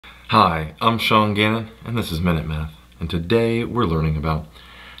Hi, I'm Sean Gannon, and this is Minute Math, and today we're learning about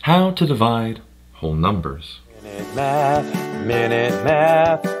how to divide whole numbers. Minute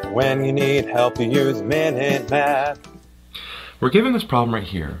Math, when you need help you use Minute Math. We're given this problem right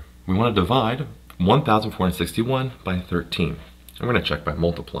here. We want to divide 1,461 by 13, and we're going to check by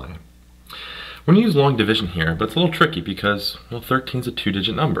multiplying. We're going to use long division here, but it's a little tricky because, well, 13 is a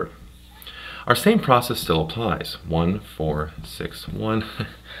two-digit number. Our same process still applies. 1, 4, 6, 1.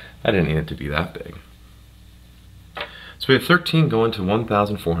 I didn't need it to be that big. So we have 13 go into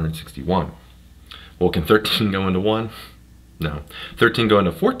 1,461. Well, can 13 go into 1? No. 13 go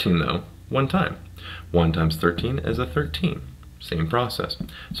into 14 though, one time. 1 times 13 is a 13. Same process.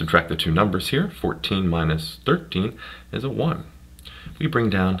 Subtract the two numbers here. 14 minus 13 is a 1. We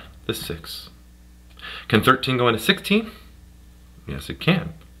bring down the 6. Can 13 go into 16? Yes, it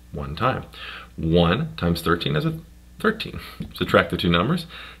can. One time. 1 times 13 is a 13. Subtract the two numbers.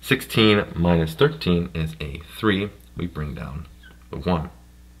 16 minus 13 is a 3. We bring down the 1.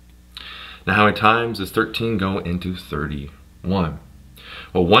 Now how many times does 13 go into 31?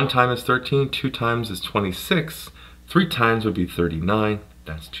 Well, 1 time is 13, 2 times is 26, 3 times would be 39.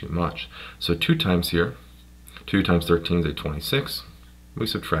 That's too much. So 2 times here. 2 times 13 is a 26. We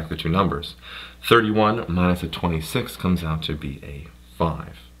subtract the two numbers. 31 minus a 26 comes out to be a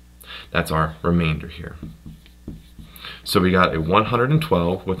 5. That's our remainder here. So we got a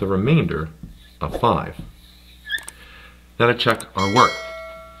 112 with a remainder of 5. Now to check our work.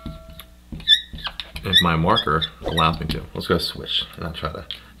 If my marker allows me to. Let's go switch and I'll try to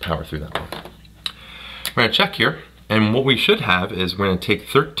power through that one. We're going to check here, and what we should have is we're going to take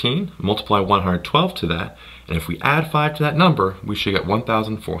 13, multiply 112 to that, and if we add 5 to that number, we should get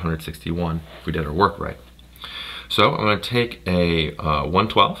 1,461 if we did our work right. So I'm going to take a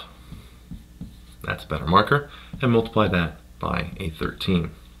 112, that's a better marker, and multiply that by a 13.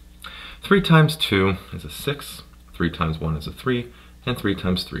 3 times 2 is a 6, 3 times 1 is a 3, and 3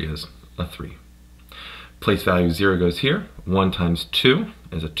 times 3 is a 3. Place value 0 goes here. 1 times 2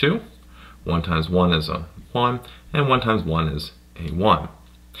 is a 2. 1 times 1 is a 1. And 1 times 1 is a 1.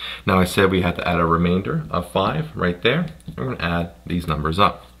 Now I said we had to add a remainder of 5 right there. We're going to add these numbers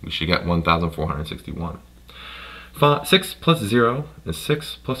up. We should get 1,461. 6 plus 0 is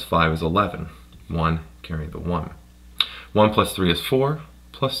 6 plus 5 is 11. 1, carry the 1. 1 plus 3 is 4.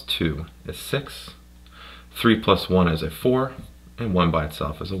 Plus 2 is 6. 3 plus 1 is a 4. And 1 by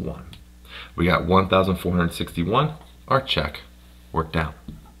itself is a 1. We got 1,461. Our check worked out.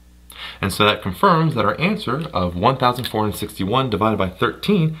 And so that confirms that our answer of 1,461 divided by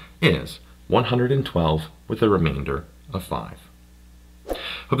 13 is 112 with a remainder of 5.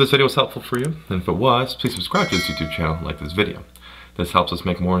 Hope this video was helpful for you. And if it was, please subscribe to this YouTube channel and like this video. This helps us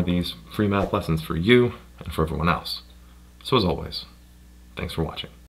make more of these free math lessons for you and for everyone else. So as always, thanks for watching.